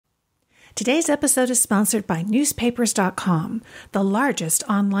Today's episode is sponsored by Newspapers.com, the largest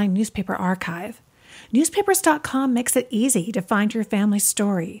online newspaper archive. Newspapers.com makes it easy to find your family's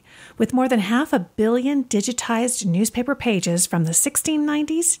story, with more than 500 million digitized newspaper pages from the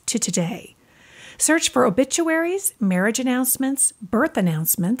 1690s to today. Search for obituaries, marriage announcements, birth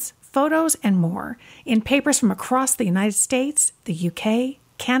announcements, photos, and more in papers from across the United States, the UK,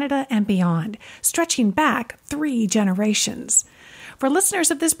 Canada, and beyond, stretching back 3 generations. For listeners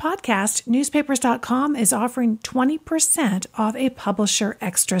of this podcast, Newspapers.com is offering 20% off a Publisher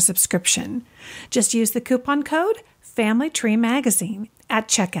Extra subscription. Just use the coupon code FamilyTreeMagazine at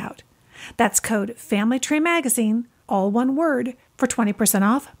checkout. That's code FamilyTreeMagazine, all one word, for 20%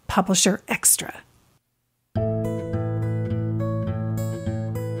 off Publisher Extra.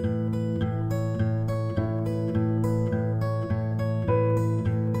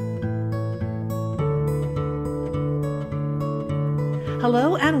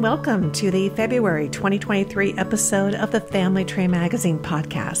 Hello and welcome to the February 2023 episode of the Family Tree Magazine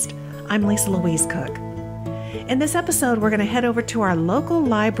podcast. I'm Lisa Louise Cook. In this episode, we're going to head over to our local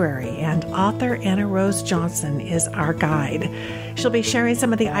library, and author Anna Rose Johnson is our guide. She'll be sharing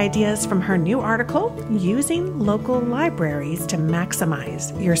some of the ideas from her new article, Using Local Libraries to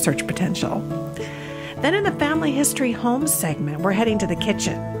Maximize Your Search Potential. Then in the Family History Home segment, we're heading to the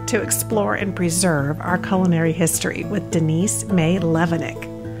kitchen to explore and preserve our culinary history with Denise May Levenick.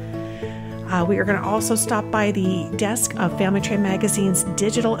 We are going to also stop by the desk of Family Tree Magazine's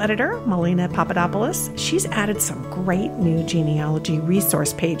digital editor, Melina Papadopoulos. She's added some great new genealogy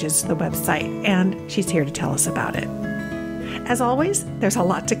resource pages to the website, and she's here to tell us about it. As always, there's a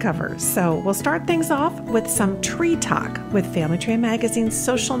lot to cover, so we'll start things off with some tree talk with Family Tree Magazine's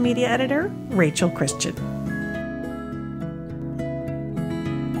social media editor, Rachel Christian.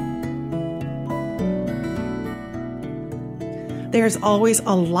 There's always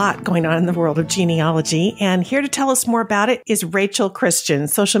a lot going on in the world of genealogy, and here to tell us more about it is Rachel Christian,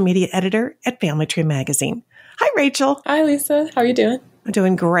 social media editor at Family Tree Magazine. Hi, Rachel. Hi, Lisa. How are you doing? I'm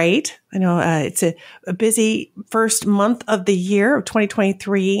doing great. I know it's a busy first month of the year of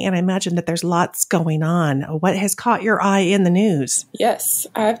 2023, and I imagine that there's lots going on. What has caught your eye in the news? Yes,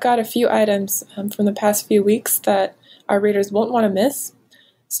 I've got a few items from the past few weeks that our readers won't want to miss,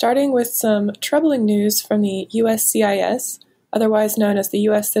 starting with some troubling news from the USCIS, otherwise known as the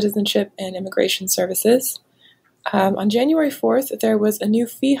U.S. Citizenship and Immigration Services. On January 4th, there was a new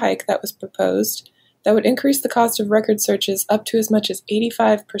fee hike that was proposed that would increase the cost of record searches up to as much as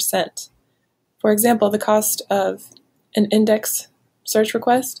 85%. For example, the cost of an index search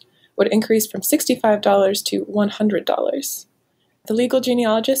request would increase from $65 to $100. The legal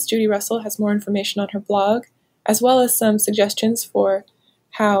genealogist, Judy Russell, has more information on her blog, as well as some suggestions for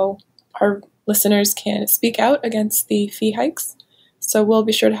how our listeners can speak out against the fee hikes. So we'll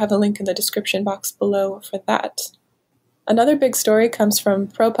be sure to have a link in the description box below for that. Another big story comes from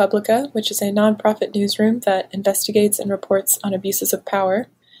ProPublica, which is a nonprofit newsroom that investigates and reports on abuses of power.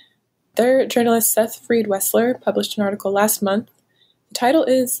 Their journalist Seth Freed-Wessler published an article last month. The title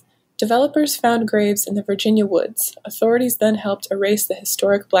is, "Developers Found Graves in the Virginia Woods. Authorities Then Helped Erase the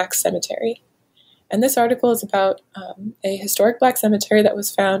Historic Black Cemetery." And this article is about a historic black cemetery that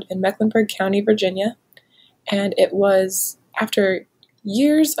was found in Mecklenburg County, Virginia. And it was after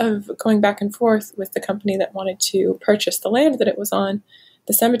years of going back and forth with the company that wanted to purchase the land that it was on,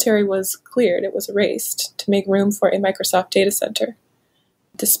 the cemetery was cleared, it was erased to make room for a Microsoft data center,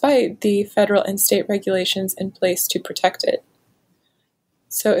 despite the federal and state regulations in place to protect it.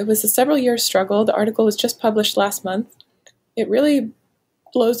 So it was a several-year struggle. The article was just published last month. It really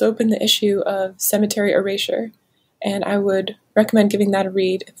blows open the issue of cemetery erasure, and I would recommend giving that a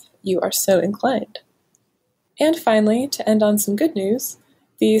read if you are so inclined. And finally, to end on some good news,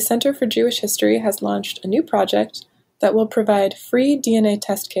 the Center for Jewish History has launched a new project that will provide free DNA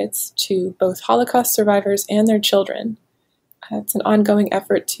test kits to both Holocaust survivors and their children. It's an ongoing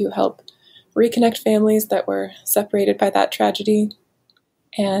effort to help reconnect families that were separated by that tragedy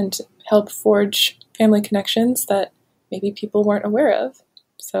and help forge family connections that maybe people weren't aware of.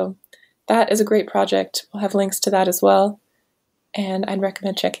 So that is a great project. We'll have links to that as well. And I'd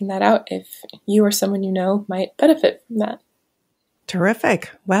recommend checking that out if you or someone you know might benefit from that. Terrific.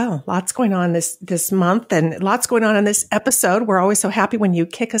 Well, lots going on this month and lots going on in this episode. We're always so happy when you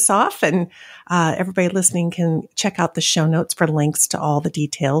kick us off, and everybody listening can check out the show notes for links to all the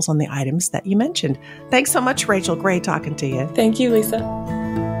details on the items that you mentioned. Thanks so much, Rachel. Great talking to you. Thank you, Lisa.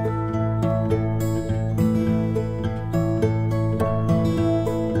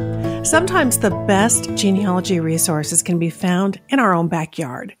 Sometimes the best genealogy resources can be found in our own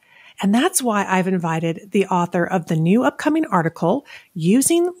backyard. And that's why I've invited the author of the new upcoming article,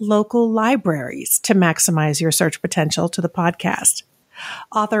 Using Local Libraries to Maximize Your Search Potential, to the podcast.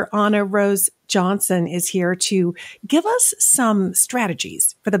 Author Anna Rose Johnson is here to give us some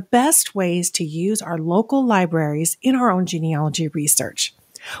strategies for the best ways to use our local libraries in our own genealogy research.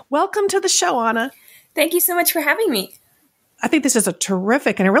 Welcome to the show, Anna. Thank you so much for having me. I think this is a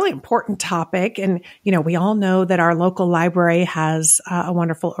terrific and a really important topic. And, we all know that our local library has a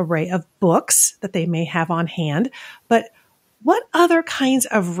wonderful array of books that they may have on hand. But what other kinds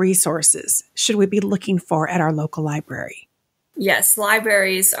of resources should we be looking for at our local library? Yes,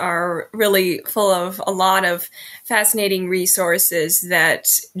 libraries are really full of a lot of fascinating resources that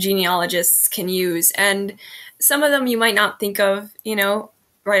genealogists can use. And some of them you might not think of,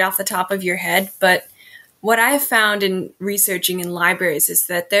 right off the top of your head, but what I've found in researching in libraries is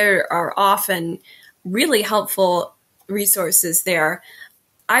that there are often really helpful resources there.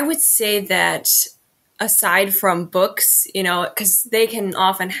 I would say that aside from books, because they can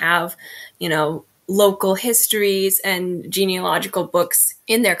often have, local histories and genealogical books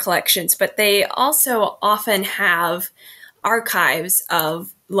in their collections, but they also often have archives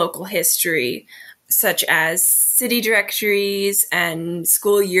of local history, such as city directories and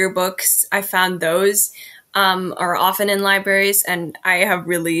school yearbooks. I found those are often in libraries, and I have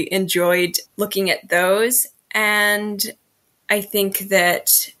really enjoyed looking at those. And I think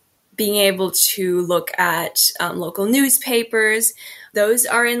that being able to look at local newspapers, those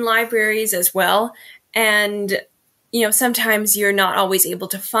are in libraries as well. And sometimes you're not always able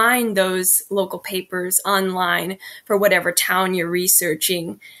to find those local papers online for whatever town you're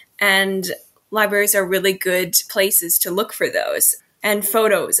researching. And libraries are really good places to look for those, and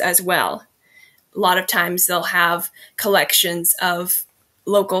photos as well. A lot of times they'll have collections of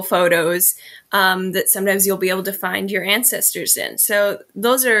local photos that sometimes you'll be able to find your ancestors in. So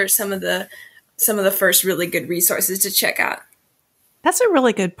those are some of the first really good resources to check out. That's a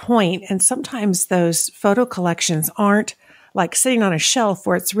really good point. And sometimes those photo collections aren't like sitting on a shelf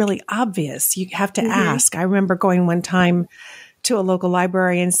where it's really obvious. You have to ask. I remember going one time to a local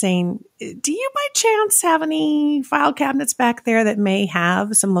library and saying, do you by chance have any file cabinets back there that may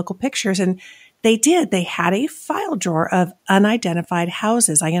have some local pictures? And they did. They had a file drawer of unidentified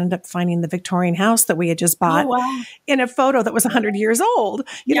houses. I ended up finding the Victorian house that we had just bought in a photo that was 100 years old.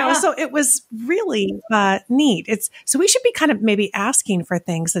 You know, so it was really neat. So we should be kind of maybe asking for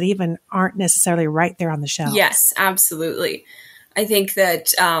things that even aren't necessarily right there on the shelf. Yes, absolutely. I think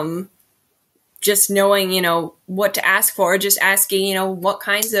that just knowing, what to ask for, just asking, what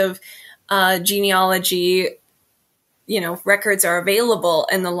kinds of genealogy records are available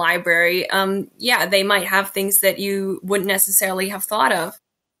in the library. They might have things that you wouldn't necessarily have thought of.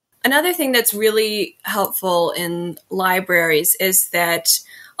 Another thing that's really helpful in libraries is that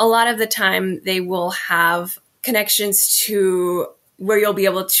a lot of the time they will have connections to where you'll be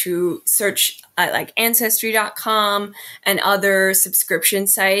able to search like Ancestry.com and other subscription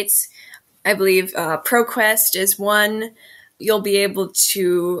sites. I believe ProQuest is one. You'll be able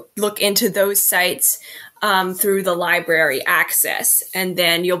to look into those sites through the library access. And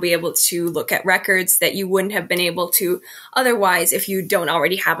then you'll be able to look at records that you wouldn't have been able to otherwise if you don't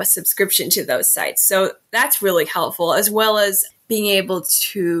already have a subscription to those sites. So that's really helpful, as well as being able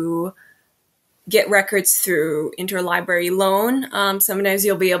to get records through interlibrary loan. Sometimes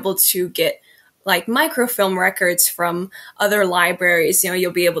you'll be able to get like microfilm records from other libraries.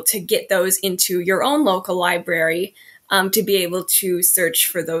 You'll be able to get those into your own local library to be able to search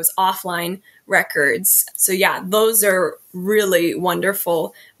for those offline records. So those are really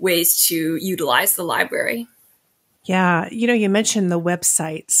wonderful ways to utilize the library. Yeah. You mentioned the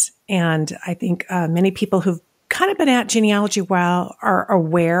websites, and I think many people who've kind of been at genealogy a while are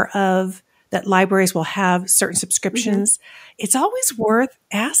aware of that libraries will have certain subscriptions. It's always worth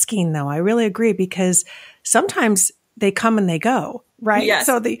asking, though. I really agree, because sometimes they come and they go, right? Yes.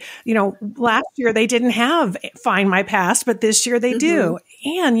 So last year they didn't have Find My Past, but this year they do.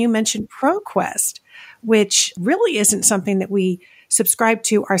 And you mentioned ProQuest, which really isn't something that we subscribe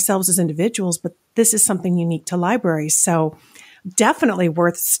to ourselves as individuals, but this is something unique to libraries. So definitely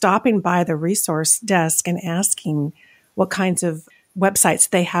worth stopping by the resource desk and asking what kinds of websites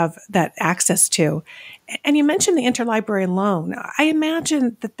they have that access to. And you mentioned the interlibrary loan. I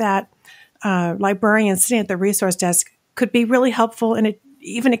imagine that librarian sitting at the resource desk could be really helpful in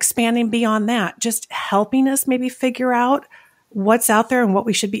even expanding beyond that, just helping us maybe figure out what's out there and what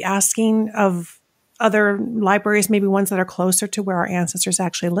we should be asking of other libraries, maybe ones that are closer to where our ancestors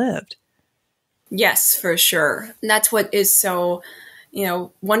actually lived. Yes, for sure. And that's what is so,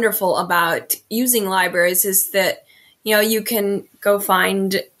 wonderful about using libraries, is that, you can go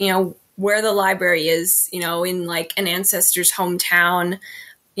find, where the library is, in like an ancestor's hometown,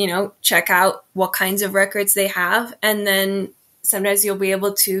 check out what kinds of records they have. And then sometimes you'll be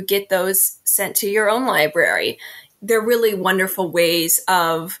able to get those sent to your own library. They're really wonderful ways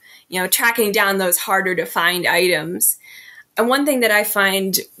of, tracking down those harder to find items. And one thing that I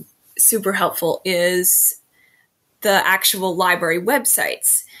find super helpful is the actual library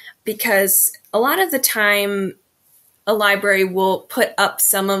websites, because a lot of the time a library will put up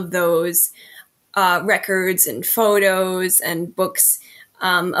some of those records and photos and books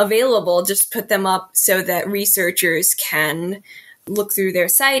available, just put them up so that researchers can look through their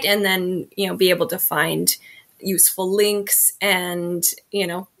site and then, be able to find useful links and,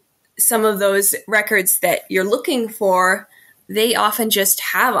 some of those records that you're looking for, they often just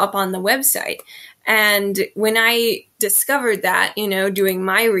have up on the website. And when I discovered that, doing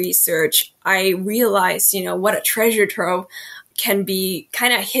my research, I realized, what a treasure trove can be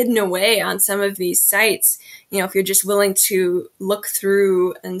kind of hidden away on some of these sites. If you're just willing to look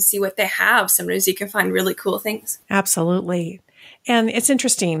through and see what they have, sometimes you can find really cool things. Absolutely. And it's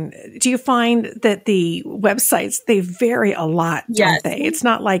interesting. Do you find that the websites, they vary a lot, don't they? It's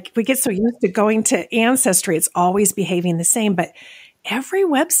not like we get so used to going to Ancestry, it's always behaving the same, but every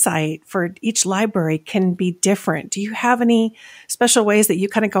website for each library can be different. Do you have any special ways that you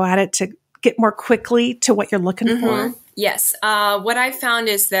kind of go at it to get more quickly to what you're looking for? Yes. What I found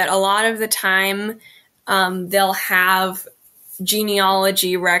is that a lot of the time they'll have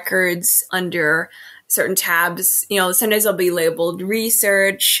genealogy records under certain tabs. Sometimes they'll be labeled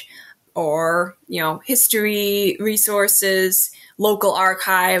research or, history, resources, local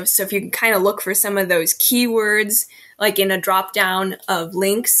archives. So if you can kind of look for some of those keywords, like in a drop down of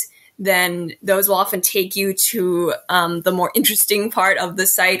links, then those will often take you to the more interesting part of the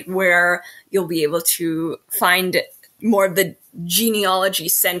site where you'll be able to find more of the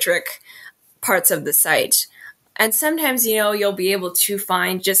genealogy-centric parts of the site. And sometimes, you'll be able to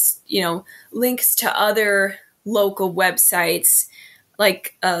find just, links to other local websites,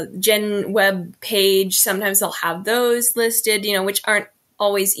 like a Gen web page. Sometimes they'll have those listed, which aren't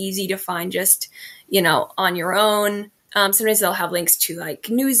always easy to find just, on your own. Sometimes they'll have links to like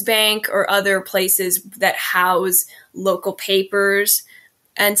Newsbank or other places that house local papers.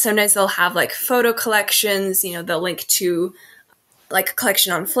 And sometimes they'll have like photo collections, they'll link to like a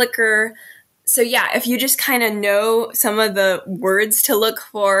collection on Flickr. So yeah, if you just kind of know some of the words to look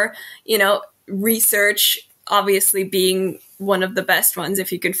for, research obviously being one of the best ones.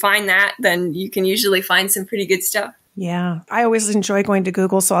 If you can find that, then you can usually find some pretty good stuff. Yeah. I always enjoy going to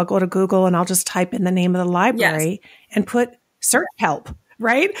Google. So I'll go to Google and I'll just type in the name of the library and put search help,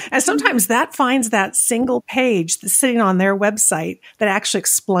 right? And sometimes that finds that single page that's sitting on their website that actually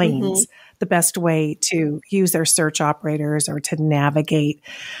explains the best way to use their search operators or to navigate.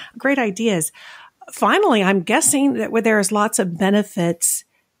 Great ideas. Finally, I'm guessing that there's lots of benefits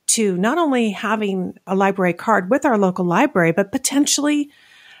to not only having a library card with our local library, but potentially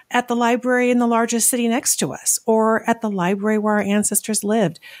at the library in the largest city next to us or at the library where our ancestors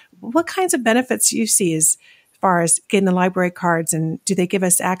lived. What kinds of benefits do you see as far as getting the library cards, and do they give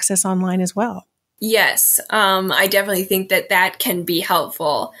us access online as well? Yes, I definitely think that can be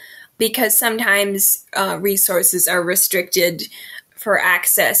helpful because sometimes resources are restricted for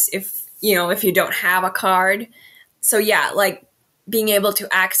access if you don't have a card. So yeah, like being able to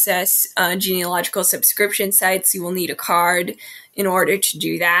access genealogical subscription sites, you will need a card in order to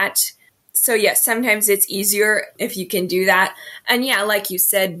do that. So yes, sometimes it's easier if you can do that. And yeah, like you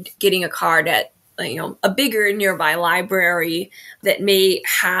said, getting a card at a bigger nearby library that may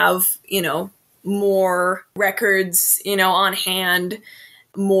have, more records, on hand,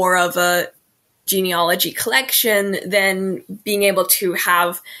 more of a genealogy collection, then being able to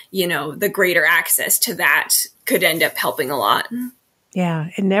have, the greater access to that could end up helping a lot. Yeah,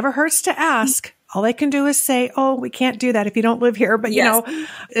 it never hurts to ask. All they can do is say, oh, we can't do that if you don't live here. But,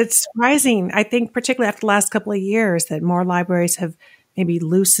 it's surprising, I think, particularly after the last couple of years, that more libraries have maybe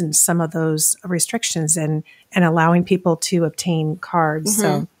loosened some of those restrictions and allowing people to obtain cards.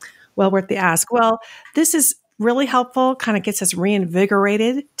 So well worth the ask. Well, this is really helpful, kind of gets us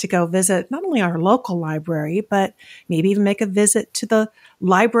reinvigorated to go visit not only our local library, but maybe even make a visit to the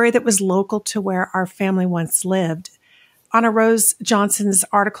library that was local to where our family once lived. Anna Rose Johnson's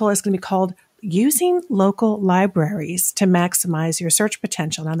article is going to be called Using Local Libraries to Maximize Your Search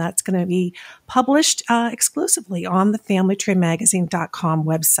Potential. Now, that's going to be published exclusively on the FamilyTreeMagazine.com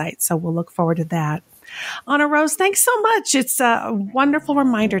website. So we'll look forward to that. Anna Rose, thanks so much. It's a wonderful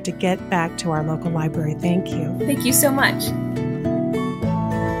reminder to get back to our local library. Thank you. Thank you so much.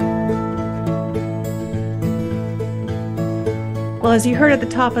 Well, as you heard at the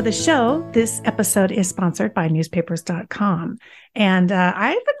top of the show, this episode is sponsored by newspapers.com. And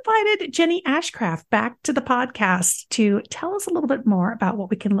I've invited Jenny Ashcraft back to the podcast to tell us a little bit more about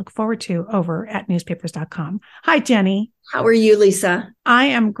what we can look forward to over at newspapers.com. Hi, Jenny. How are you, Lisa? I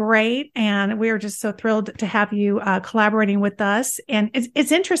am great. And we are just so thrilled to have you collaborating with us. And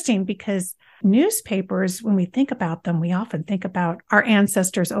it's interesting because newspapers, when we think about them, we often think about our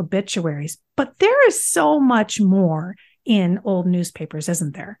ancestors' obituaries, but there is so much more in old newspapers,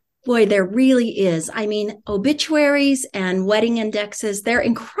 isn't there? Boy, there really is. I mean, obituaries and wedding indexes, they're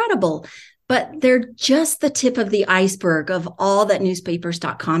incredible, but they're just the tip of the iceberg of all that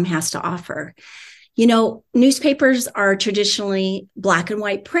newspapers.com has to offer. You know, newspapers are traditionally black and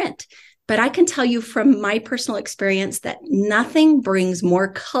white print, but I can tell you from my personal experience that nothing brings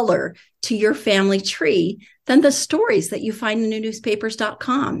more color to your family tree than the stories that you find in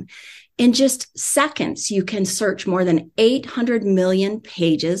newspapers.com. In just seconds, you can search more than 800 million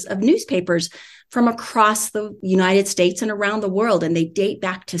pages of newspapers from across the United States and around the world, and they date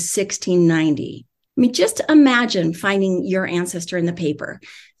back to 1690. I mean, just imagine finding your ancestor in the paper.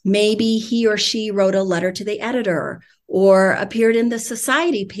 Maybe he or she wrote a letter to the editor, or appeared in the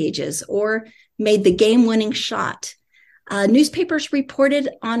society pages, or made the game-winning shot. Newspapers reported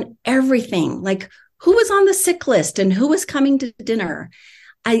on everything, like who was on the sick list and who was coming to dinner.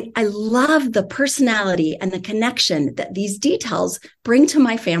 I love the personality and the connection that these details bring to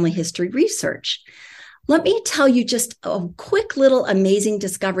my family history research. Let me tell you just a quick little amazing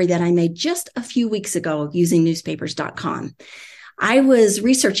discovery that I made just a few weeks ago using newspapers.com. I was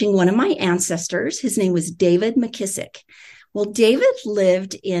researching one of my ancestors. His name was David McKissick. Well, David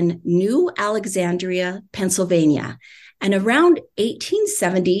lived in New Alexandria, Pennsylvania. And around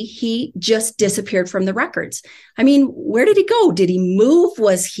 1870, he just disappeared from the records. I mean, where did he go? Did he move?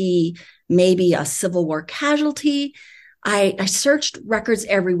 Was he maybe a Civil War casualty? I searched records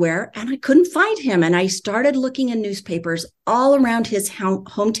everywhere and I couldn't find him. And I started looking in newspapers all around his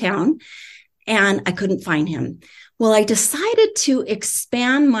hometown and I couldn't find him. Well, I decided to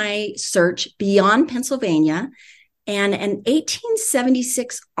expand my search beyond Pennsylvania. And an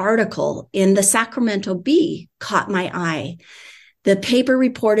 1876 article in the Sacramento Bee caught my eye. The paper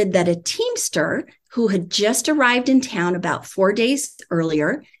reported that a teamster who had just arrived in town about 4 days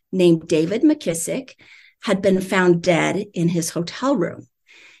earlier, named David McKissick, had been found dead in his hotel room.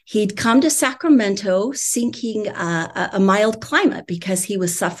 He'd come to Sacramento seeking a mild climate because he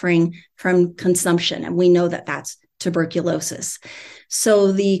was suffering from consumption. And we know that that's tuberculosis.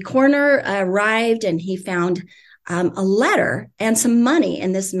 So the coroner arrived and he found a letter and some money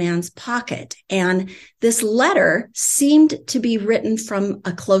in this man's pocket. And this letter seemed to be written from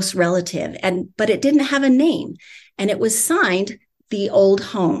a close relative, but it didn't have a name. And it was signed The Old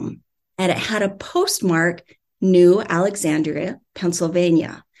Home. And it had a postmark, New Alexandria,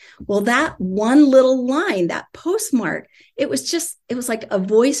 Pennsylvania. Well, that one little line, that postmark, it was like a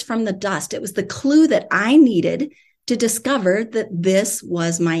voice from the dust. It was the clue that I needed to discover that this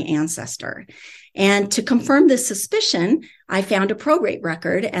was my ancestor. And to confirm this suspicion, I found a probate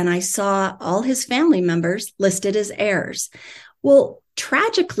record and I saw all his family members listed as heirs. Well,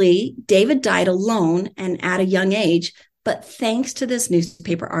 tragically, David died alone and at a young age, but thanks to this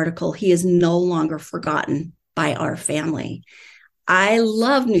newspaper article, he is no longer forgotten by our family. I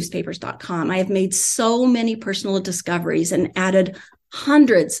love newspapers.com. I have made so many personal discoveries and added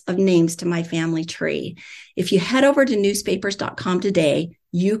hundreds of names to my family tree. If you head over to newspapers.com today,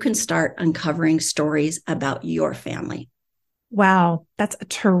 you can start uncovering stories about your family. Wow, that's a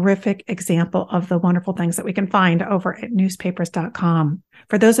terrific example of the wonderful things that we can find over at newspapers.com.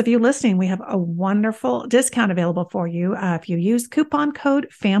 For those of you listening, we have a wonderful discount available for you. If you use coupon code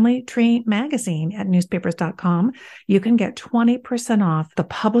Family Tree Magazine at newspapers.com, you can get 20% off the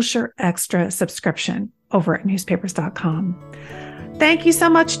Publisher Extra subscription over at newspapers.com. Thank you so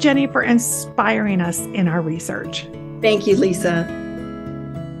much, Jenny, for inspiring us in our research. Thank you, Lisa.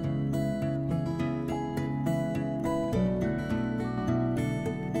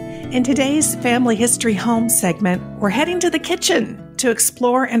 In today's Family History Home segment, we're heading to the kitchen to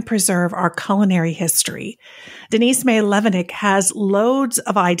explore and preserve our culinary history. Denise May Levenick has loads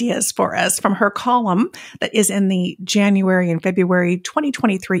of ideas for us from her column that is in the January and February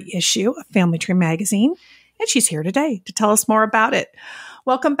 2023 issue of Family Tree Magazine. And she's here today to tell us more about it.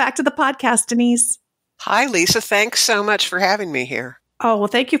 Welcome back to the podcast, Denise. Hi, Lisa. Thanks so much for having me here. Oh, well,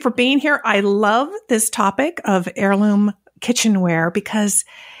 thank you for being here. I love this topic of heirloom kitchenware because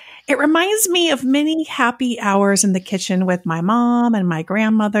it reminds me of many happy hours in the kitchen with my mom and my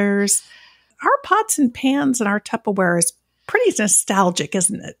grandmothers. Our pots and pans and our Tupperware is pretty nostalgic,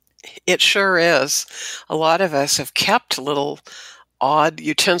 isn't it? It sure is. A lot of us have kept little odd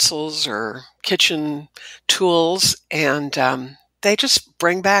utensils or kitchen tools, and they just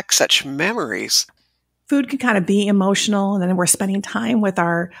bring back such memories. Food can kind of be emotional, and then we're spending time with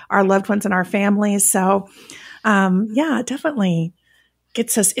our loved ones and our families. So, yeah, it definitely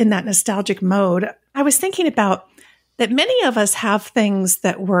gets us in that nostalgic mode. I was thinking about that many of us have things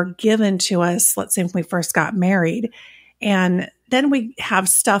that were given to us, let's say when we first got married, and then we have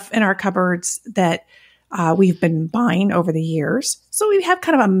stuff in our cupboards that we've been buying over the years. So we have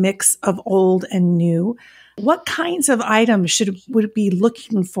kind of a mix of old and new. What kinds of items would be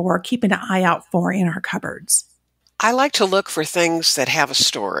looking for, keeping an eye out for in our cupboards? I like to look for things that have a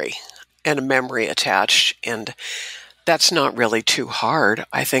story and a memory attached, and that's not really too hard.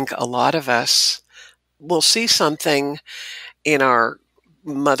 I think a lot of us will see something in our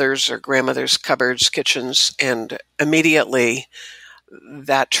mother's or grandmother's cupboards, kitchens, and immediately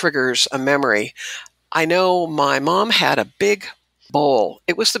that triggers a memory. I know my mom had a big bowl.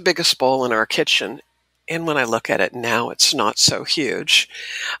 It was the biggest bowl in our kitchen. And when I look at it now, it's not so huge.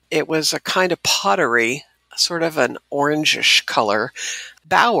 It was a kind of pottery, sort of an orangish color.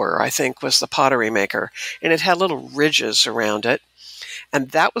 Bauer, I think, was the pottery maker. And it had little ridges around it. And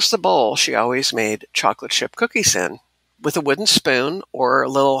that was the bowl she always made chocolate chip cookies in, with a wooden spoon or a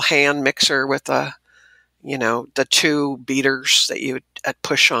little hand mixer with the two beaters that you would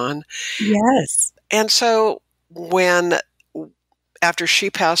push on. Yes. And so after she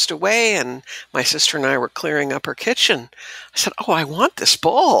passed away and my sister and I were clearing up her kitchen, I said, "Oh, I want this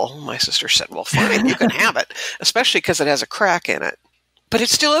bowl." My sister said, "Well, fine, you can have it," especially because it has a crack in it. But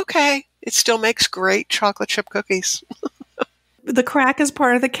it's still okay. It still makes great chocolate chip cookies. The crack is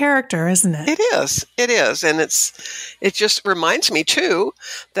part of the character, isn't it? It is. It is. And it just reminds me, too,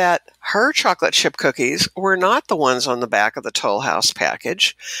 that her chocolate chip cookies were not the ones on the back of the Toll House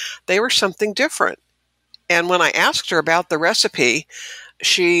package. They were something different. And when I asked her about the recipe,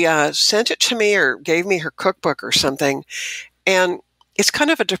 she sent it to me or gave me her cookbook or something. And it's kind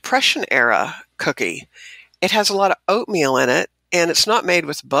of a Depression era cookie. It has a lot of oatmeal in it, and it's not made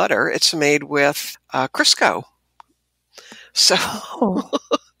with butter. It's made with Crisco. So,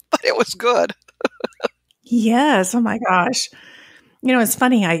 but it was good. Yes. Oh my gosh. It's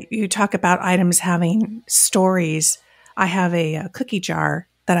funny. You talk about items having stories. I have a cookie jar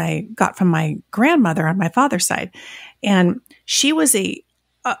that I got from my grandmother on my father's side. And she was a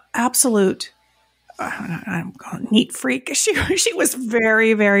absolute, I'm calling it neat freak. She was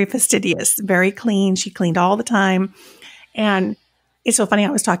very, very fastidious, very clean. She cleaned all the time. And it's so funny.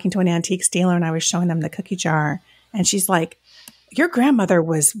 I was talking to an antiques dealer and I was showing them the cookie jar. And she's like, "Your grandmother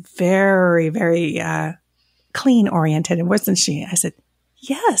was very, very clean oriented, wasn't she?" I said,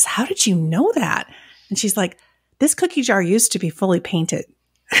 "Yes. How did you know that?" And she's like, "This cookie jar used to be fully painted."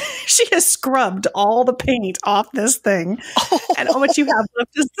 She has scrubbed all the paint off this thing. And what you have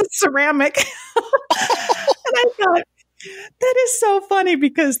left is the ceramic. And I thought, that is so funny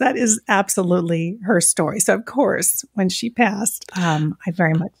because that is absolutely her story. So, of course, when she passed, I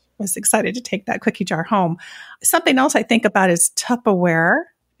very much was excited to take that cookie jar home. Something else I think about is Tupperware.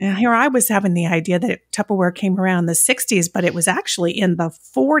 And here I was having the idea that Tupperware came around in the 60s, but it was actually in the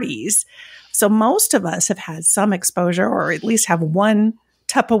 40s. So most of us have had some exposure or at least have one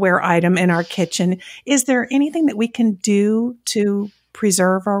Tupperware item in our kitchen. Is there anything that we can do to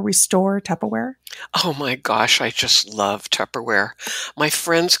preserve or restore Tupperware? Oh my gosh, I just love Tupperware. My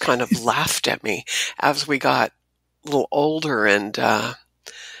friends kind of laughed at me as we got a little older and I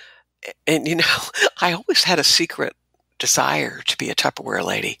always had a secret desire to be a Tupperware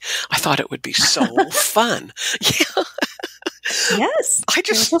lady. I thought it would be so fun. Yeah. Yes.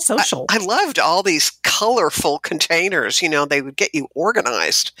 So social. I loved all these colorful containers. They would get you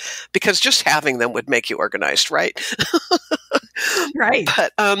organized because just having them would make you organized, right? Right.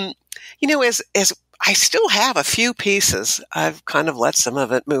 But, as I still have a few pieces, I've kind of let some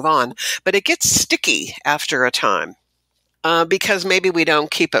of it move on, but it gets sticky after a time. Because maybe we don't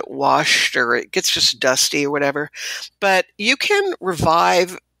keep it washed or it gets just dusty or whatever. But you can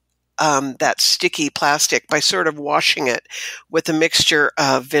revive that sticky plastic by sort of washing it with a mixture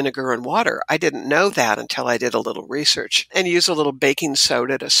of vinegar and water. I didn't know that until I did a little research. And use a little baking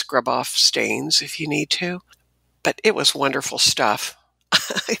soda to scrub off stains if you need to. But it was wonderful stuff.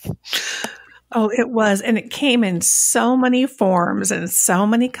 Oh, it was. And it came in so many forms and so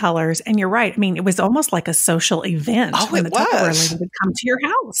many colors. And you're right. I mean, it was almost like a social event when the Tupperware lady would come to your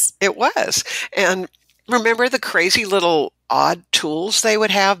house. It was. And remember the crazy little odd tools they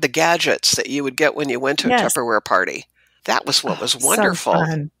would have, the gadgets that you would get when you went to a Tupperware party? That was what was wonderful. So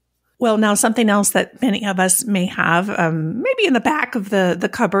fun. Well, now something else that many of us may have, maybe in the back of the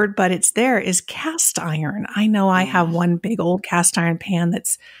cupboard, but it's there, is cast iron. I know I have one big old cast iron pan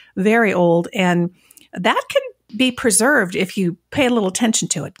that's very old, and that can be preserved if you pay a little attention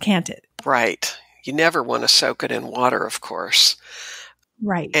to it, can't it? Right. You never want to soak it in water, of course.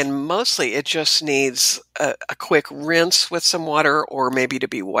 Right. And mostly it just needs a quick rinse with some water, or maybe to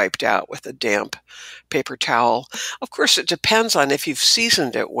be wiped out with a damp paper towel. Of course, it depends on if you've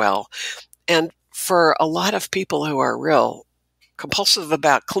seasoned it well. And for a lot of people who are real compulsive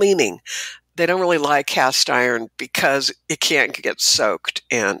about cleaning, they don't really like cast iron because it can't get soaked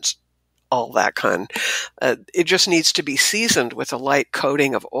and all that kind. It just needs to be seasoned with a light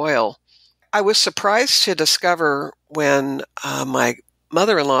coating of oil. I was surprised to discover when my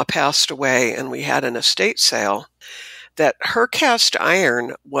mother-in-law passed away and we had an estate sale that her cast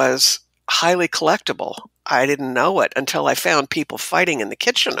iron was highly collectible. I didn't know it until I found people fighting in the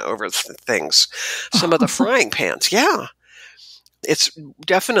kitchen over things. Some of the frying pans. Yeah. It's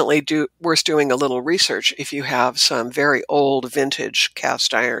definitely worth doing a little research if you have some very old vintage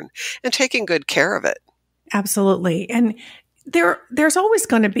cast iron and taking good care of it. Absolutely. And there's always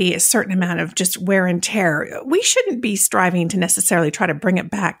going to be a certain amount of just wear and tear. We shouldn't be striving to necessarily try to bring it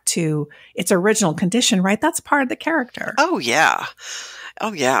back to its original condition, right? That's part of the character. Oh, yeah.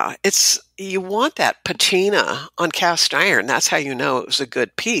 Oh, yeah. You want that patina on cast iron. That's how you know it was a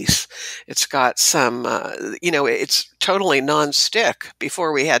good piece. It's got some, it's totally non-stick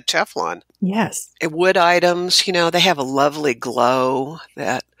before we had Teflon. Yes. Wood items, they have a lovely glow,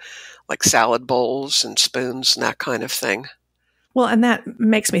 that like salad bowls and spoons and that kind of thing. Well, and that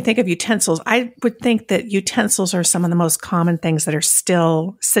makes me think of utensils. I would think that utensils are some of the most common things that are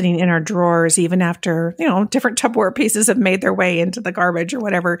still sitting in our drawers, even after, different Tupperware pieces have made their way into the garbage or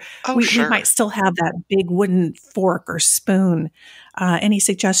whatever. Oh, sure. We might still have that big wooden fork or spoon. Any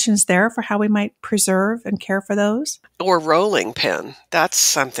suggestions there for how we might preserve and care for those? Or rolling pin. That's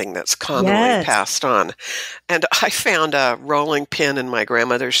something that's commonly passed on. And I found a rolling pin in my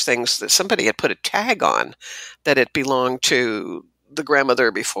grandmother's things that somebody had put a tag on that it belonged to the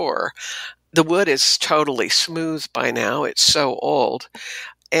grandmother before. The wood is totally smooth by now. It's so old.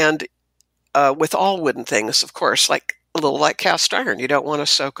 And with all wooden things, of course, like a little like cast iron, you don't want to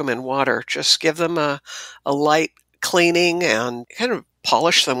soak them in water. Just give them a light cleaning and kind of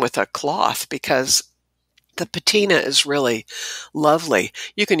polish them with a cloth, because the patina is really lovely.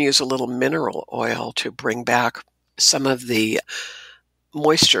 You can use a little mineral oil to bring back some of the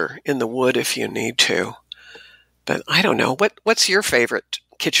moisture in the wood if you need to. But I don't know. What's your favorite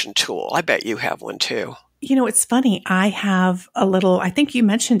kitchen tool? I bet you have one too. It's funny. I have a little, I think you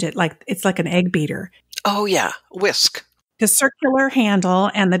mentioned it, it's like an egg beater. Oh, yeah. Whisk. The circular handle,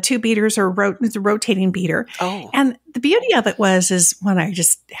 and the two beaters are it's a rotating beater. Oh. And the beauty of it is when I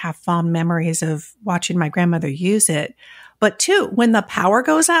just have fond memories of watching my grandmother use it. But two, when the power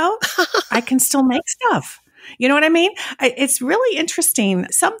goes out, I can still make stuff. You know what I mean? It's really interesting.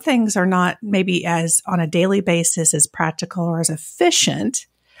 Some things are not maybe as on a daily basis as practical or as efficient,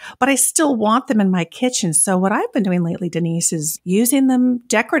 but I still want them in my kitchen. So what I've been doing lately, Denise, is using them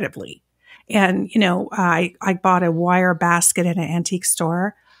decoratively. And, I bought a wire basket at an antique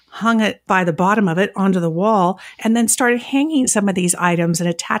store, hung it by the bottom of it onto the wall, and then started hanging some of these items and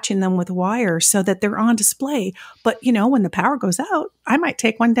attaching them with wire so that they're on display. But, when the power goes out, I might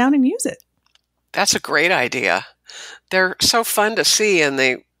take one down and use it. That's a great idea. They're so fun to see, and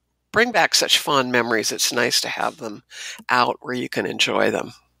they bring back such fond memories. It's nice to have them out where you can enjoy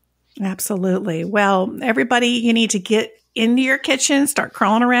them. Absolutely. Well, everybody, you need to get into your kitchen, start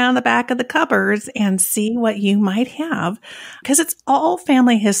crawling around the back of the cupboards and see what you might have, because it's all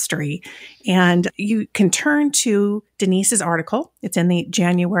family history. And you can turn to Denise's article. It's in the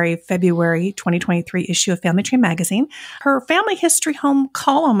February 2023 issue of Family Tree magazine. Her family history home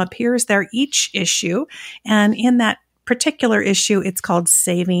column appears there each issue. And in that particular issue, it's called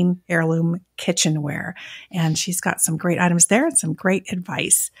Saving Heirloom Kitchenware. And she's got some great items there and some great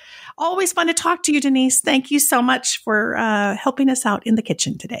advice. Always fun to talk to you, Denise. Thank you so much for helping us out in the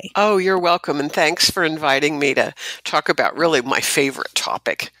kitchen today. Oh, you're welcome. And thanks for inviting me to talk about really my favorite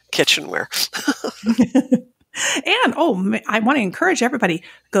topic, kitchenware. And, I want to encourage everybody,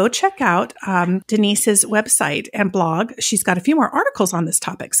 go check out Denise's website and blog. She's got a few more articles on this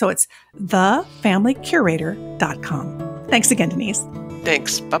topic. So it's thefamilycurator.com. Thanks again, Denise.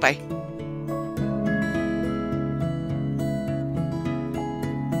 Thanks. Bye-bye.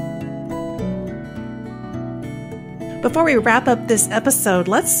 Before we wrap up this episode,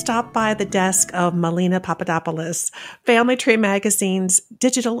 let's stop by the desk of Melina Papadopoulos, Family Tree Magazine's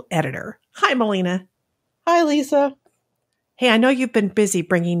digital editor. Hi, Melina. Hi, Lisa. Hey, I know you've been busy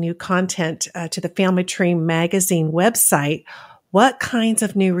bringing new content to the Family Tree Magazine website. What kinds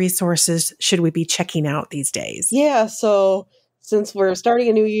of new resources should we be checking out these days? Yeah, so since we're starting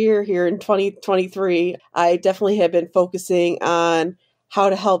a new year here in 2023, I definitely have been focusing on how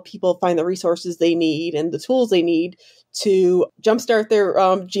to help people find the resources they need and the tools they need to jumpstart their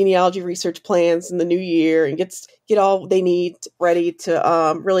genealogy research plans in the new year and get all they need ready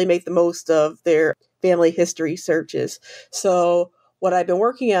to really make the most of their family history searches. So what I've been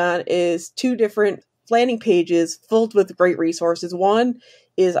working on is 2 different landing pages filled with great resources. One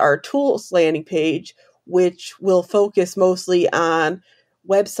is our tools landing page, which will focus mostly on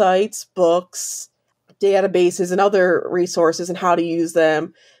websites, books, databases, and other resources and how to use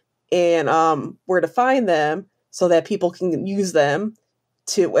them and where to find them so that people can use them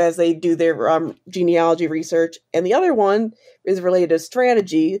to as they do their genealogy research. And the other one is related to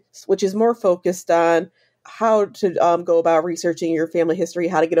strategy, which is more focused on how to go about researching your family history,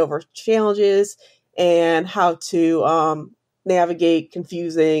 how to get over challenges, and how to navigate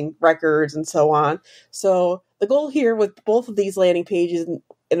confusing records and so on. So the goal here with both of these landing pages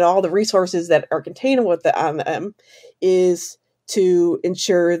and all the resources that are contained on them is to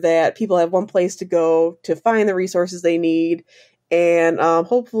ensure that people have one place to go to find the resources they need and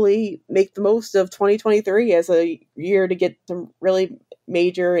hopefully make the most of 2023 as a year to get some really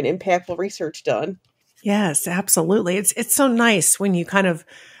major and impactful research done. Yes, absolutely. It's so nice when you kind of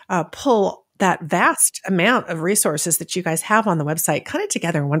pull that vast amount of resources that you guys have on the website kind of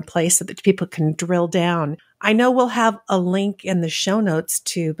together in one place so that people can drill down. I know we'll have a link in the show notes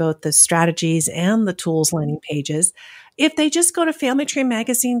to both the strategies and the tools landing pages. If they just go to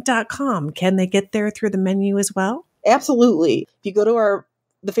familytreemagazine.com, can they get there through the menu as well? Absolutely. If you go to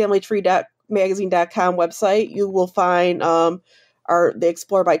the familytree.magazine.com website, you will find the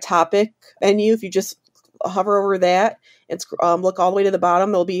Explore by Topic menu. If you just hover over that and look all the way to the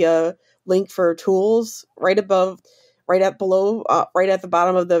bottom, there'll be a link for tools right at the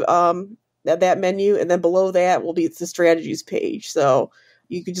bottom of that menu, and then below that will be the strategies page. So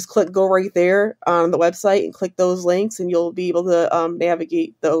you can just go right there on the website and click those links, and you'll be able to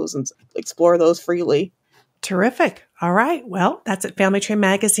navigate those and explore those freely. Terrific. All right. Well, that's at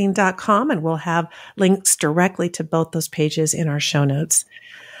familytreemagazine.com, and we'll have links directly to both those pages in our show notes.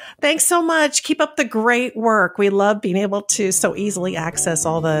 Thanks so much. Keep up the great work. We love being able to so easily access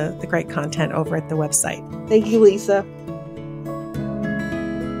all the great content over at the website. Thank you, Lisa.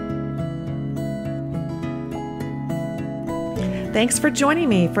 Thanks for joining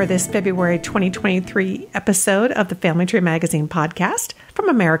me for this February 2023 episode of the Family Tree Magazine podcast from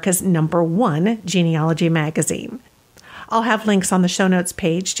America's #1 genealogy magazine. I'll have links on the show notes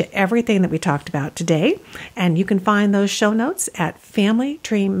page to everything that we talked about today, and you can find those show notes at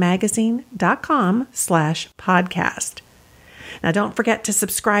familytreemagazine.com/podcast. Now, don't forget to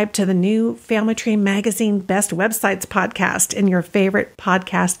subscribe to the new Family Tree Magazine Best Websites podcast in your favorite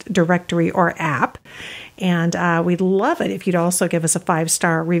podcast directory or app. And we'd love it if you'd also give us a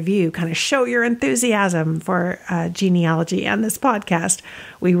 5-star review, kind of show your enthusiasm for genealogy and this podcast.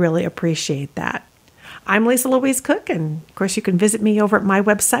 We really appreciate that. I'm Lisa Louise Cook, and of course you can visit me over at my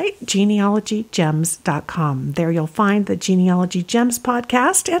website, genealogygems.com. There you'll find the Genealogy Gems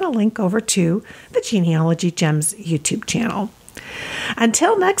podcast and a link over to the Genealogy Gems YouTube channel.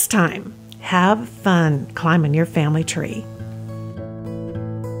 Until next time, have fun climbing your family tree.